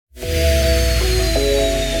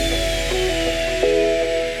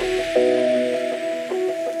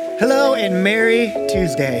and Merry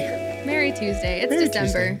Tuesday. Merry Tuesday. It's Merry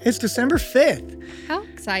December. Tuesday. It's December 5th. How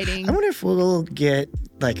exciting. I wonder if we'll get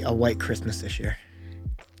like a white Christmas this year.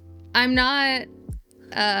 I'm not,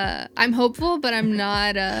 I'm hopeful, but I'm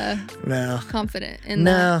not No. confident in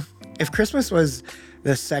that. No. If Christmas was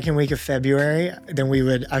the second week of February, then we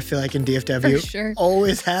would, I feel like in DFW, For sure.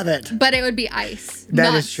 always have it. But it would be ice,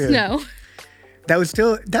 That not is true. snow.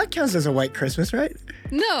 That counts as a white Christmas, right?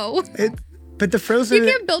 No. But the frozen. You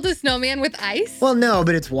can't build a snowman with ice? Well, no,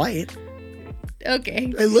 but it's white.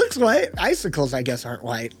 Okay. It looks white. Icicles, I guess, aren't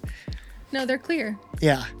white. No, they're clear.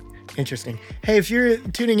 Yeah. Interesting. Hey, if you're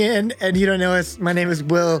tuning in and you don't know us, my name is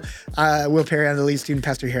Will Perry. I'm the lead student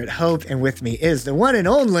pastor here at Hope, and with me is the one and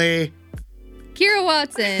only Kira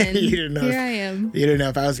Watson. You didn't know. Here I am. You didn't know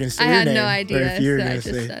if I was going to say I your had name. no or idea, if you were so I gonna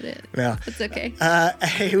just say. said it. No. It's okay.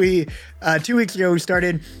 Hey, we 2 weeks ago we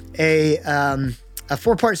started a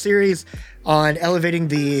 4-part series on elevating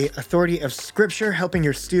the authority of Scripture, helping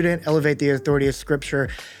your student elevate the authority of Scripture,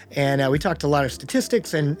 and we talked a lot of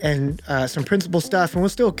statistics and some principle stuff, and we'll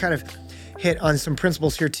still kind of hit on some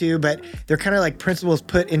principles here too, but they're kind of like principles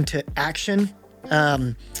put into action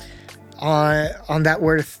on that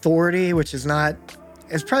word authority, which is not.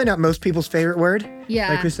 It's probably not most people's favorite word. Yeah.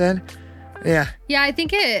 Like we said. Yeah. Yeah, I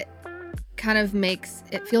think it kind of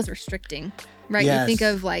it feels restricting, right? Yes. You think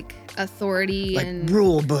of like authority Like and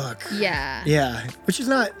rule book. yeah. Yeah. Which is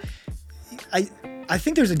not. I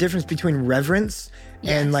think there's a difference between reverence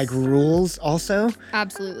and Yes. like rules also.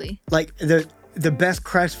 Absolutely. Like the best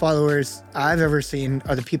Christ followers I've ever seen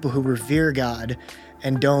are the people who revere God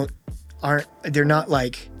and they're not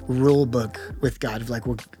like rule book with God, like,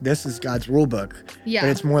 well, this is God's rule book. Yeah. But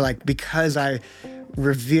it's more like, because I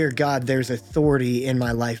revere God, there's authority in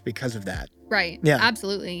my life because of that. Right. Yeah.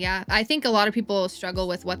 Absolutely. Yeah. I think a lot of people struggle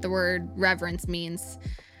with what the word reverence means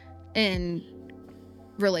in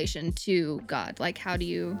relation to God. Like, how do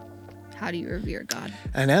you revere God?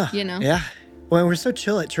 I know. You know? Yeah. Well, we're so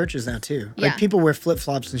chill at churches now too. Like Yeah. people wear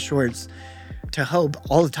flip-flops and shorts to Hope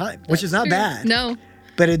all the time, which is not True. bad. No.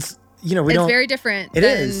 But it's, we It's don't. very different It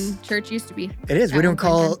than is. church used to be. It is. We at don't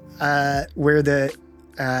one point call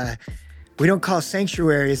we don't call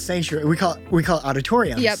sanctuary a sanctuary. We call it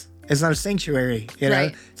auditoriums. Yep. It's not a sanctuary, you know?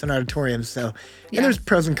 Right. It's an auditorium. So, Yeah. and there's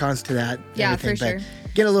pros and cons to that. and Yeah, everything, for sure.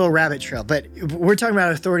 But get a little rabbit trail. But we're talking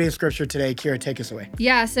about authority of Scripture today. Kira, take us away.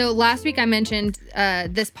 Yeah, so last week I mentioned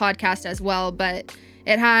this podcast as well, but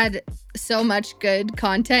it had so much good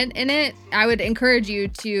content in it. I would encourage you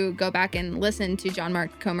to go back and listen to John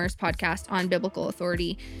Mark Comer's podcast on biblical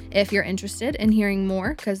authority if you're interested in hearing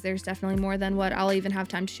more, because there's definitely more than what I'll even have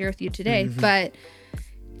time to share with you today. Mm-hmm. But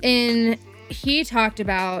he talked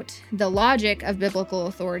about the logic of biblical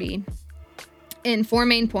authority in 4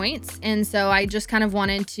 main points. And so I just kind of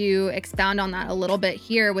wanted to expound on that a little bit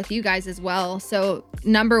here with you guys as well. So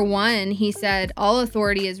number 1, he said, all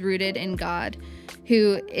authority is rooted in God,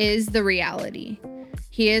 who is the reality.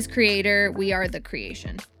 He is creator. We are the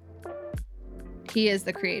creation. He is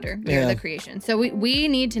the creator. We are the creation. So we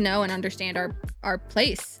need to know and understand our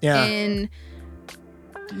place in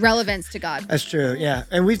relevance to God. That's true. Yeah.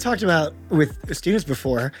 And we've talked about with students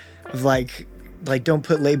before of like don't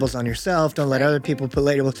put labels on yourself. Don't let other people put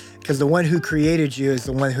labels, because the one who created you is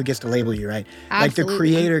the one who gets to label you, right? Absolutely. Like the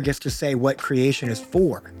creator gets to say what creation is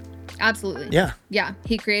for. Absolutely. Yeah. Yeah.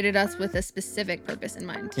 He created us with a specific purpose in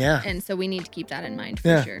mind. Yeah. And so we need to keep that in mind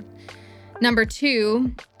for sure. Number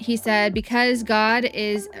 2, he said, because God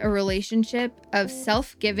is a relationship of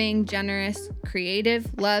self-giving, generous,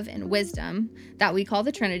 creative love and wisdom that we call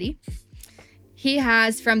the Trinity, he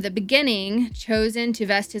has from the beginning chosen to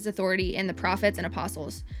vest his authority in the prophets and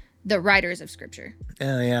apostles, the writers of Scripture.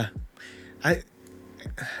 Oh, yeah.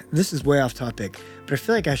 This is way off topic, but I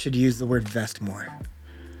feel like I should use the word vest more.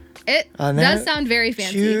 It On does that, sound very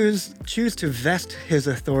fancy. Choose to vest his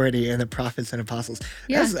authority in the prophets and apostles.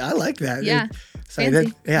 Yeah. I like that. Yeah. Sorry,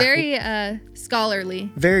 Fancy. yeah. Very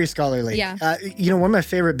scholarly. Very scholarly. Yeah. One of my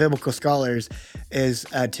favorite biblical scholars is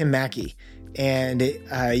Tim Mackey. And,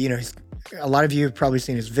 a lot of you have probably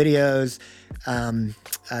seen his videos,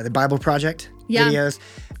 the Bible Project videos,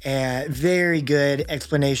 and very good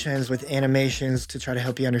explanations with animations to try to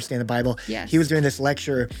help you understand the Bible. Yes. He was doing this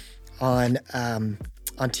lecture on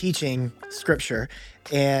teaching Scripture.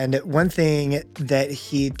 And one thing that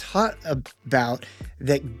he taught about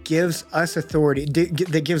that gives us authority,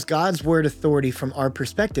 that gives God's word authority from our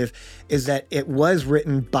perspective, is that it was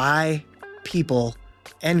written by people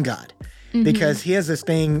and God. Mm-hmm. Because he has this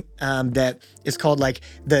thing that is called like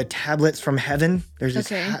the tablets from heaven. There's these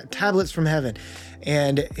tablets from heaven.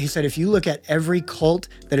 And he said, if you look at every cult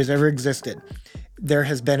that has ever existed, there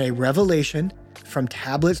has been a revelation from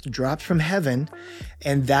tablets dropped from heaven,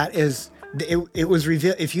 and that is it was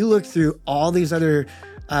revealed. If you look through all these other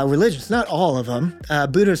religions, not all of them,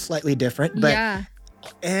 Buddha's slightly different, but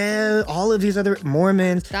all of these other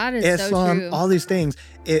Mormons, that is Islam, so true. all these things,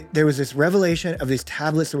 there was this revelation of these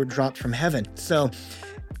tablets that were dropped from heaven. So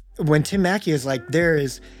when Tim Mackie is like, there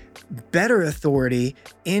is better authority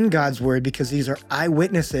in God's word because these are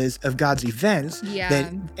eyewitnesses of God's events,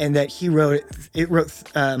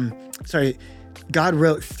 God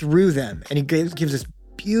wrote through them, and he gives this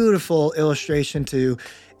beautiful illustration to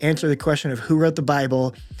answer the question of who wrote the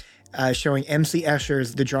Bible, showing MC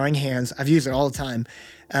Escher's The Drawing Hands. I've used it all the time.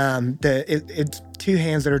 It's two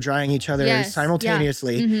hands that are drawing each other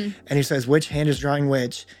simultaneously, and he says, which hand is drawing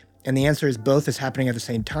which? And the answer is both is happening at the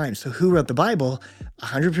same time. So who wrote the Bible?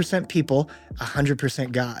 100% people,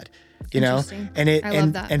 100% God. You know, and I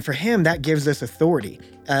love that. And for him, that gives us authority.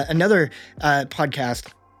 Another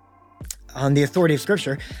podcast on the authority of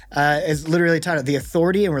Scripture is literally titled "The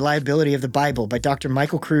Authority and Reliability of the Bible" by Dr.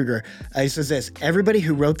 Michael Kruger. He says this: everybody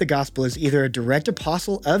who wrote the gospel is either a direct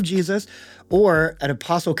apostle of Jesus or an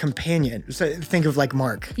apostle companion. So think of like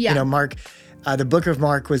Mark. Yeah. You know, Mark. The book of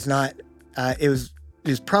Mark was not. It was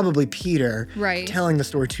probably Peter telling the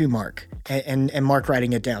story to Mark and Mark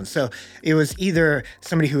writing it down. So it was either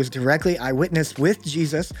somebody who was directly eyewitness with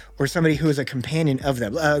Jesus or somebody who was a companion of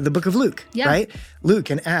them. The book of Luke, right? Luke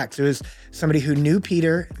and Acts. It was somebody who knew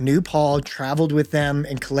Peter, knew Paul, traveled with them,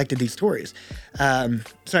 and collected these stories. And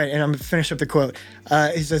I'm going to finish up the quote.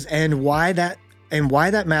 He says, and why that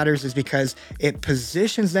matters is because it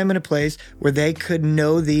positions them in a place where they could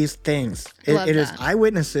know these things. It is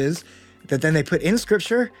eyewitnesses that then they put in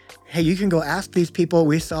Scripture. Hey, you can go ask these people.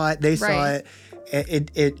 We saw it. They saw it.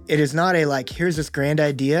 It is not a like, here's this grand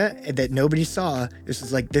idea that nobody saw. This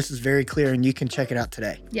is very clear, and you can check it out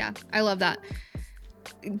today. Yeah, I love that.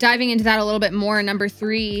 Diving into that a little bit more, number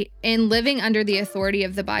 3, in living under the authority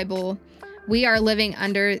of the Bible, we are living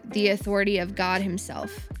under the authority of God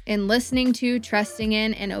himself. In listening to, trusting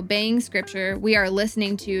in, and obeying Scripture, we are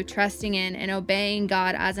listening to, trusting in, and obeying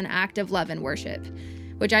God as an act of love and worship,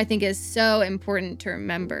 which I think is so important to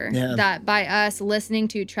remember, that by us listening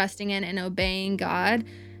to, trusting in, and obeying God,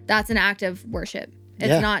 that's an act of worship.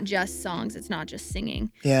 It's not just songs. It's not just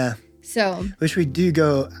singing. Yeah. So, which we do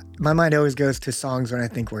go, my mind always goes to songs when I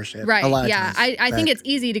think worship. Right. A lot of times. I think it's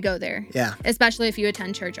easy to go there. Yeah. Especially if you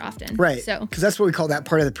attend church often. Right. So, because that's what we call that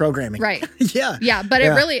part of the programming. Right. Yeah. Yeah. But it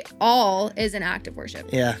really all is an act of worship.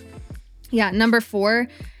 Yeah. Yeah. Number 4,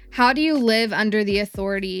 how do you live under the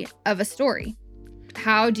authority of a story?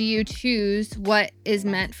 How do you choose what is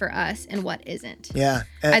meant for us and what isn't? Yeah.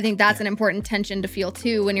 I think that's an important tension to feel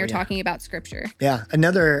too when you're talking about Scripture. Yeah.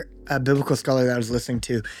 Another biblical scholar that I was listening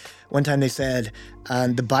to, one time they said,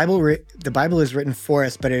 the Bible is written for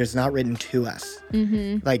us, but it is not written to us.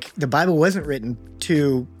 Mm-hmm. Like the Bible wasn't written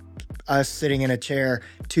to us sitting in a chair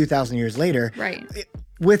 2,000 years later. Right.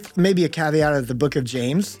 With maybe a caveat of the book of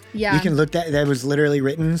James. Yeah. You can look that was literally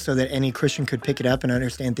written so that any Christian could pick it up and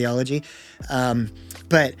understand theology.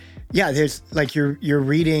 But yeah, there's like you're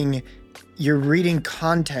reading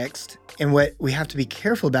context, and what we have to be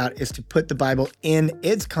careful about is to put the Bible in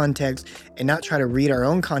its context and not try to read our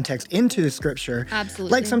own context into the Scripture.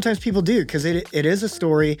 Absolutely. Like sometimes people do, because it is a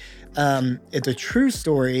story. It's a true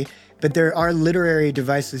story, but there are literary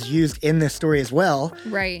devices used in this story as well.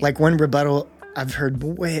 Right. Like one rebuttal I've heard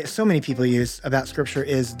so many people use about Scripture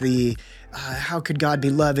is the how could God be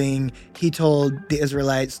loving? He told the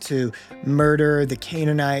Israelites to murder the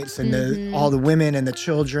Canaanites and all the women and the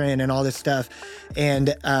children and all this stuff.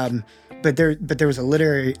 And but there was a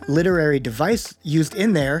literary device used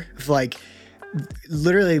in there of like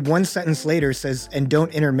literally one sentence later says, and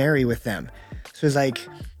don't intermarry with them. So it's like,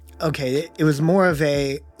 okay, it was more of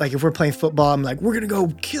a, like if we're playing football, I'm like, we're going to go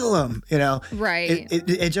kill them, you know? Right.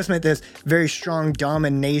 It just meant this very strong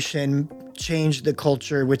domination, changed the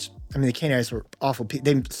culture, which, I mean, the Canaanites were awful.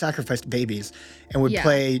 They sacrificed babies and would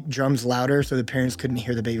play drums louder so the parents couldn't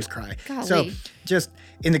hear the babies cry. Golly. So just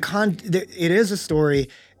in it is a story,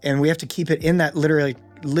 and we have to keep it in that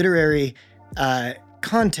literary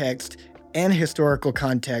context and historical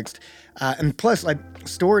context. And plus, like,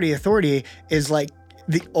 authority is like,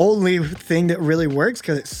 the only thing that really works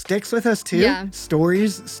because it sticks with us too. Yeah.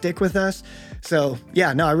 Stories stick with us. So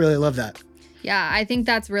yeah, no, I really love that. Yeah, I think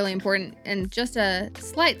that's really important. And just a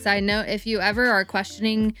slight side note, if you ever are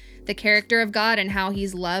questioning the character of God and how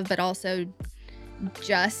he's love, but also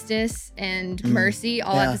justice and mercy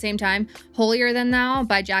all at the same time. Holier Than Thou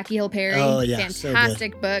by Jackie Hill Perry. Oh, yeah,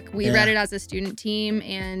 Fantastic book. We Yeah. read it as a student team,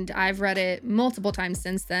 and I've read it multiple times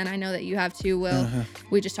since then. I know that you have too, Will.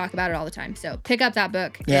 We just talk about it all the time. So pick up that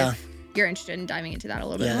book if you're interested in diving into that a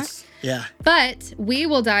little bit more. Yeah. But we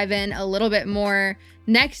will dive in a little bit more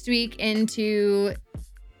next week into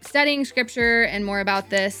studying scripture and more about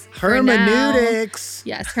this. Hermeneutics.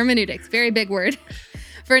 Yes, hermeneutics. Very big word.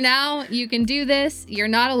 For now, you can do this. You're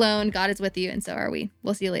not alone. God is with you, and so are we.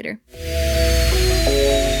 We'll see you later.